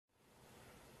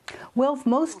Well,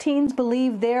 most teens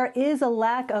believe there is a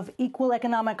lack of equal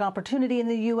economic opportunity in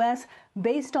the U.S.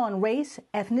 based on race,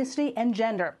 ethnicity, and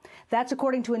gender. That's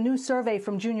according to a new survey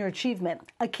from Junior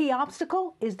Achievement. A key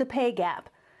obstacle is the pay gap.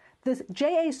 The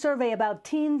JA survey about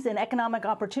teens and economic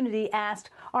opportunity asked,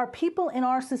 are people in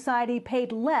our society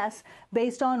paid less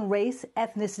based on race,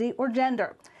 ethnicity, or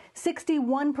gender?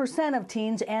 61% of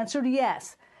teens answered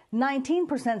yes.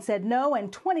 19% said no,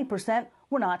 and 20%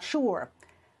 were not sure.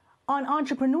 On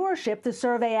entrepreneurship, the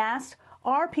survey asked,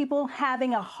 are people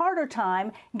having a harder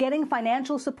time getting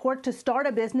financial support to start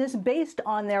a business based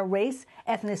on their race,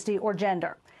 ethnicity, or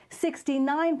gender?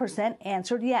 69%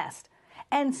 answered yes.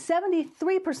 And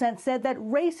 73% said that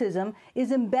racism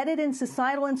is embedded in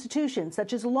societal institutions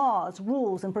such as laws,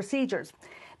 rules, and procedures.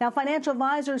 Now, financial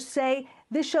advisors say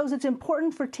this shows it's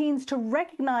important for teens to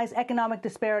recognize economic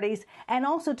disparities and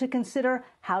also to consider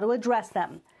how to address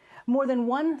them. More than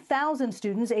 1,000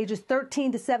 students ages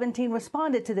 13 to 17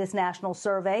 responded to this national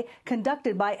survey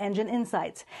conducted by Engine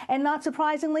Insights. And not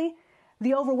surprisingly,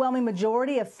 the overwhelming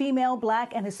majority of female,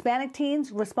 Black, and Hispanic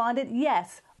teens responded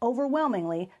yes,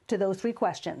 overwhelmingly, to those three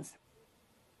questions.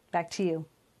 Back to you.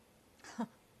 A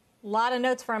lot of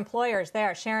notes for employers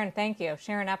there. Sharon, thank you.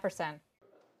 Sharon Epperson.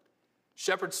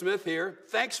 Shepard Smith here.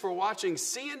 Thanks for watching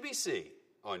CNBC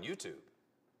on YouTube.